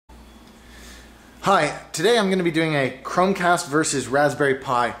Hi, today I'm going to be doing a Chromecast versus Raspberry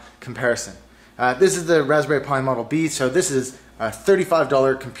Pi comparison. This is the Raspberry Pi Model B, so this is a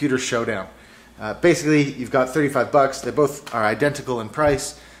 $35 computer showdown. Basically, you've got 35 bucks. They both are identical in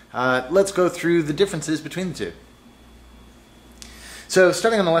price. Let's go through the differences between the two. So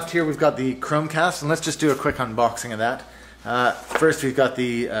starting on the left here, we've got the Chromecast, and let's just do a quick unboxing of that. First, we've got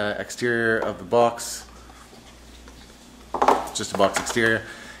the exterior of the box. It's just a box exterior.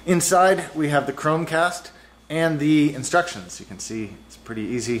 Inside, we have the Chromecast and the instructions. You can see it's pretty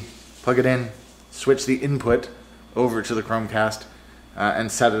easy. Plug it in, switch the input over to the Chromecast,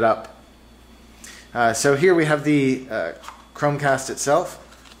 and set it up. So here we have the Chromecast itself.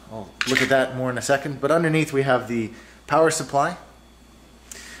 I'll look at that more in a second. But underneath we have the power supply.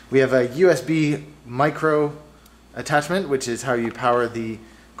 We have a USB micro attachment, which is how you power the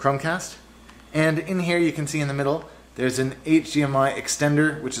Chromecast. And in here you can see in the middle there's an Hdmi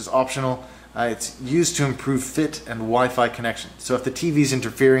Extender, which is optional. It's used to improve fit and Wi-Fi connection. So if the TV is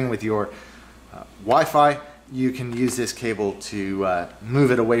interfering with your Wi-Fi, you can use this cable to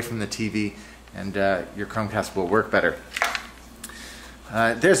move it away from the TV, and your Chromecast will work better.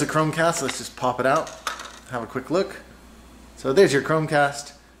 There's the Chromecast. Let's just pop it out, have a quick look. So there's your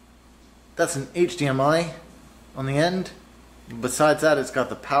Chromecast. That's an HDMI on the end. Besides that, it's got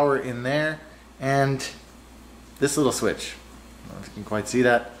the power in there, and this little switch. I don't know if you can quite see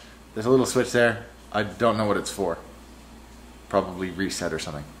that. There's a little switch there. I don't know what it's for. Probably reset or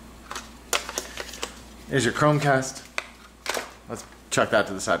something. There's your Chromecast. Let's chuck that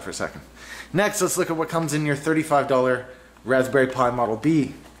to the side for a second. Next, let's look at what comes in your $35 Raspberry Pi Model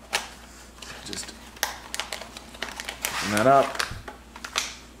B. Just open that up.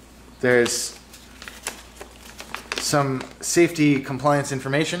 There's some safety compliance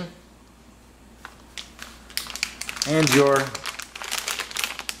information and your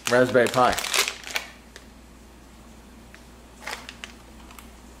Raspberry Pi.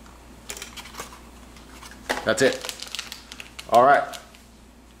 That's it. All right.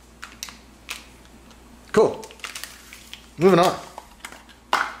 Cool. Moving on.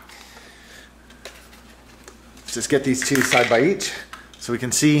 Let's just get these two side by each so we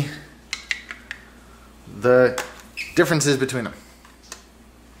can see the differences between them.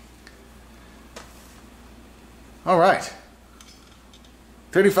 All right.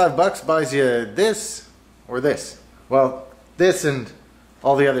 35 bucks buys you this or this. Well, this and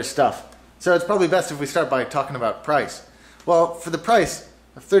all the other stuff. So it's probably best if we start by talking about price. Well, for the price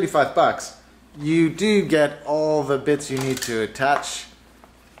of 35 bucks, you do get all the bits you need to attach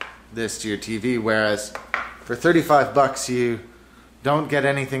this to your TV, whereas for 35 bucks you don't get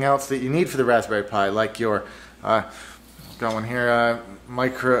anything else that you need for the Raspberry Pi, like your got one here,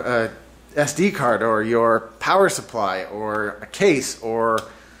 micro SD card, or your power supply, or a case, or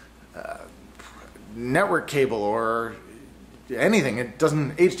network cable, or anything. It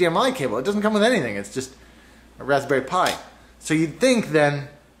doesn't, HDMI cable, it doesn't come with anything. It's just a Raspberry Pi. So you'd think then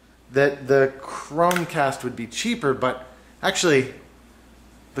that the Chromecast would be cheaper, but actually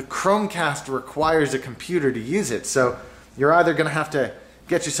the Chromecast requires a computer to use it. So you're either going to have to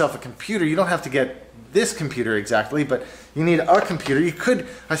get yourself a computer. You don't have to get this computer exactly, but you need a computer. You could,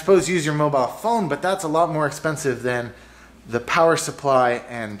 I suppose, use your mobile phone, but that's a lot more expensive than the power supply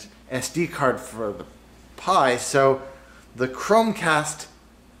and SD card for the Pi. So the Chromecast,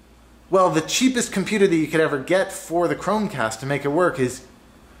 well, the cheapest computer that you could ever get for the Chromecast to make it work is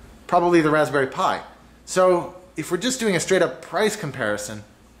probably the Raspberry Pi. So if we're just doing a straight up price comparison,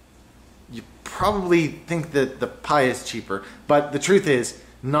 you probably think that the Pi is cheaper, but the truth is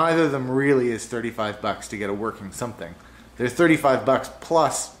neither of them really is 35 bucks to get a working something. They're 35 bucks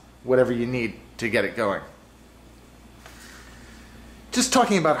plus whatever you need to get it going. Just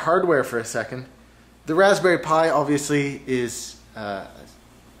talking about hardware for a second, the Raspberry Pi obviously is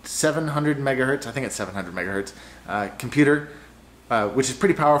 700 megahertz, I think it's 700 megahertz computer, which is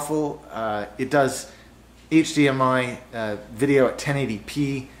pretty powerful. It does HDMI video at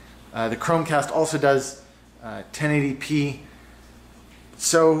 1080p. The Chromecast also does 1080p.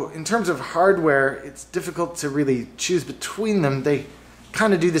 So in terms of hardware, it's difficult to really choose between them. They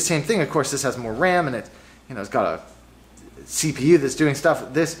kind of do the same thing. Of course, this has more RAM, and it's got a CPU that's doing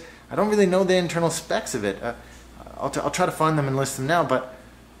stuff. This, I don't really know the internal specs of it. I'll try to find them and list them now, but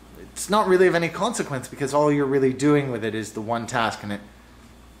it's not really of any consequence because all you're really doing with it is the one task, and it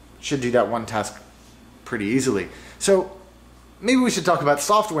should do that one task pretty easily. So maybe we should talk about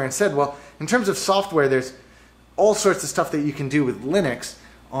software instead. Well, in terms of software, there's all sorts of stuff that you can do with Linux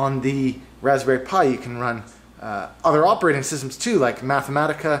on the Raspberry Pi. You can run other operating systems too, like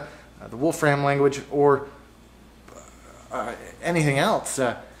Mathematica, the Wolfram language, or anything else.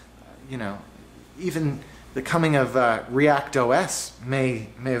 You know, even the coming of React OS may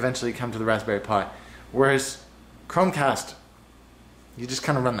eventually come to the Raspberry Pi. Whereas Chromecast, you just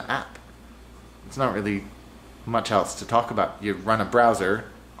kind of run the app. It's not really much else to talk about. You run a browser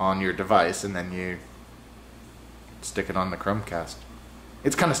on your device and then you stick it on the Chromecast.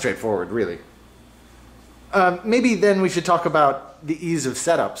 It's kind of straightforward, really. Maybe then we should talk about the ease of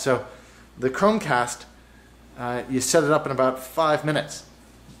setup. So the Chromecast, you set it up in about 5 minutes.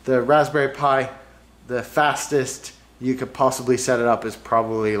 The Raspberry Pi, the fastest you could possibly set it up is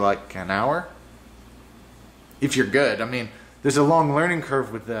probably like an hour. If you're good. I mean, there's a long learning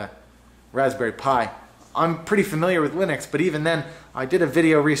curve with the Raspberry Pi. I'm pretty familiar with Linux, but even then, I did a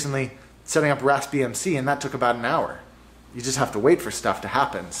video recently setting up RaspBMC, and that took about an hour. You just have to wait for stuff to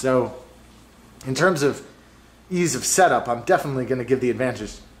happen. So, in terms of ease of setup, I'm definitely going to give the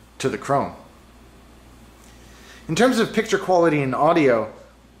advantage to the Chrome. In terms of picture quality and audio,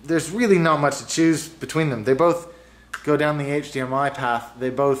 there's really not much to choose between them. They both go down the HDMI path. They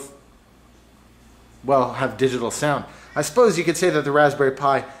both, well, have digital sound. I suppose you could say that the Raspberry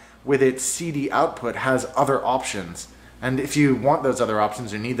Pi, with its CD output, has other options. And if you want those other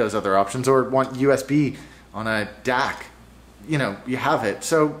options or need those other options or want USB on a DAC, you know, you have it.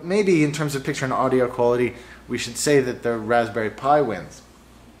 So maybe in terms of picture and audio quality, we should say that the Raspberry Pi wins.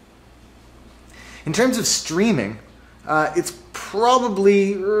 In terms of streaming, it's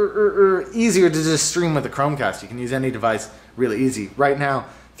probably easier to just stream with the Chromecast. You can use any device really easy. Right now,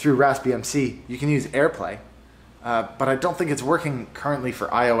 through RaspBMC, you can use AirPlay, but I don't think it's working currently for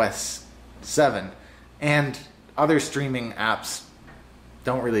iOS 7, and other streaming apps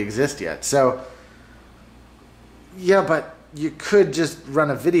don't really exist yet. So, yeah, but you could just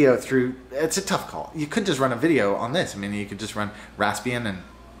run a video through, it's a tough call. You could just run a video on this. I mean, you could just run Raspbian and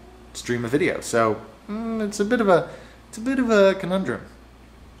stream a video. So, it's a bit of a conundrum.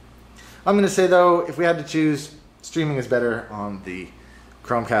 I'm going to say, though, if we had to choose, streaming is better on the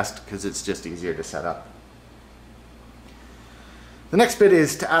Chromecast because it's just easier to set up. The next bit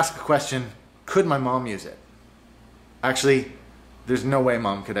is to ask a question, could my mom use it? Actually, there's no way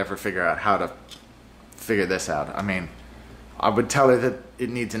mom could ever figure out how to figure this out. I mean, I would tell her that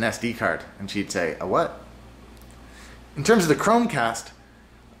it needs an SD card, and she'd say, a what? In terms of the Chromecast,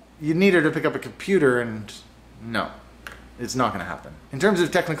 you'd need her to pick up a computer, and no, it's not going to happen. In terms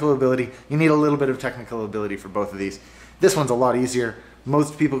of technical ability, you need a little bit of technical ability for both of these. This one's a lot easier.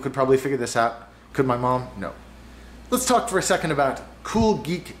 Most people could probably figure this out. Could my mom? No. Let's talk for a second about cool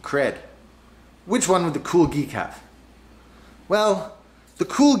geek cred. Which one would the cool geek have? Well, the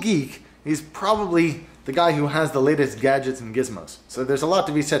cool geek is probably the guy who has the latest gadgets and gizmos. So there's a lot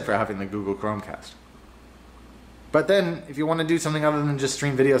to be said for having the Google Chromecast. But then, if you want to do something other than just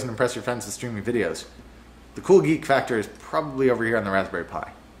stream videos and impress your friends with streaming videos, the cool geek factor is probably over here on the Raspberry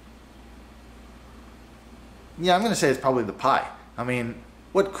Pi. Yeah, I'm going to say it's probably the Pi. I mean,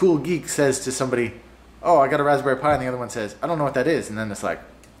 what cool geek says to somebody, oh, I got a Raspberry Pi, and the other one says, I don't know what that is, and then it's like,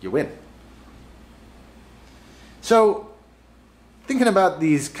 you win. So, thinking about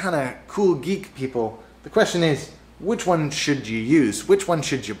these kind of cool geek people, the question is, which one should you use? Which one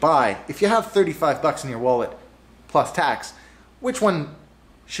should you buy? If you have $35 in your wallet, plus tax, which one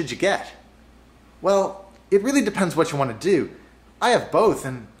should you get? Well, it really depends what you want to do. I have both,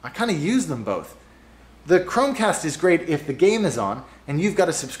 and I kind of use them both. The Chromecast is great if the game is on, and you've got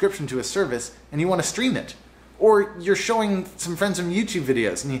a subscription to a service, and you want to stream it. Or you're showing some friends some YouTube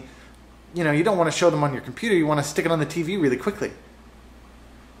videos, and you don't want to show them on your computer, you want to stick it on the TV really quickly.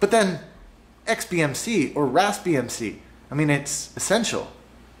 But then, XBMC or RaspBMC, I mean, it's essential.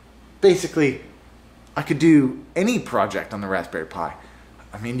 Basically, I could do any project on the Raspberry Pi.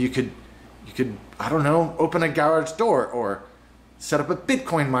 I mean, you could, I don't know, open a garage door, or set up a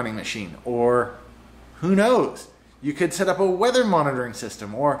Bitcoin mining machine, or who knows? You could set up a weather monitoring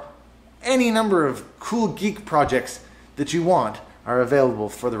system, or any number of cool geek projects that you want are available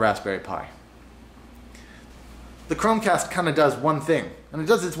for the Raspberry Pi. The Chromecast kind of does one thing, and it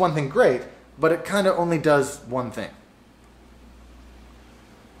does its one thing great, but it kind of only does one thing.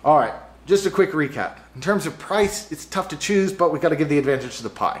 Alright, just a quick recap. In terms of price, it's tough to choose, but we've got to give the advantage to the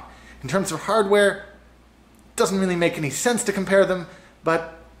Pi. In terms of hardware, it doesn't really make any sense to compare them,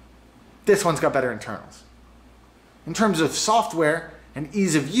 but this one's got better internals. In terms of software and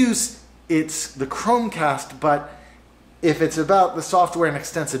ease of use, it's the Chromecast, but if it's about the software and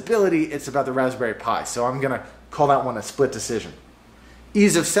extensibility, it's about the Raspberry Pi. So I'm going to call that one a split decision.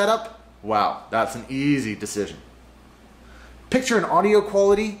 Ease of setup? Wow, that's an easy decision. Picture and audio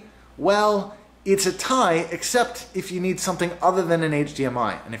quality? Well, it's a tie, except if you need something other than an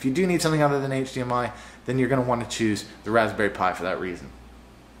HDMI. And if you do need something other than HDMI, then you're going to want to choose the Raspberry Pi for that reason.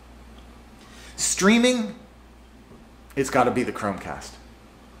 Streaming, it's got to be the Chromecast.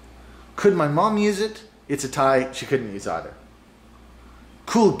 Could my mom use it? It's a tie she couldn't use either.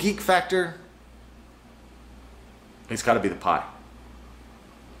 Cool geek factor, it's got to be the Pi.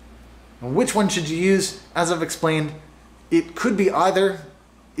 And which one should you use? As I've explained, it could be either.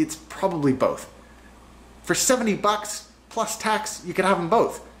 It's probably both. For 70 bucks plus tax, you could have them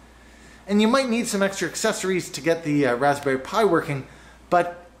both. And you might need some extra accessories to get the Raspberry Pi working,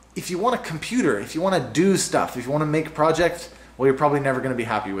 but if you want a computer, if you want to do stuff, if you want to make projects, well, you're probably never going to be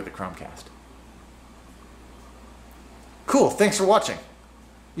happy with the Chromecast. Cool, thanks for watching.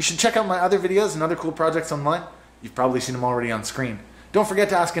 You should check out my other videos and other cool projects online. You've probably seen them already on screen. Don't forget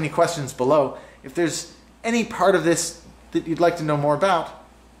to ask any questions below. If there's any part of this that you'd like to know more about,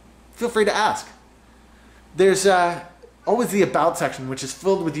 feel free to ask. There's always the About section, which is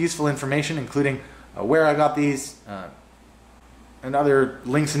filled with useful information, including where I got these and other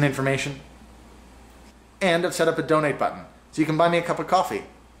links and information. And I've set up a donate button, so you can buy me a cup of coffee,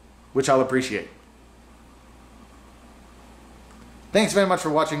 which I'll appreciate. Thanks very much for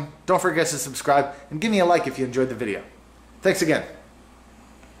watching. Don't forget to subscribe and give me a like if you enjoyed the video. Thanks again.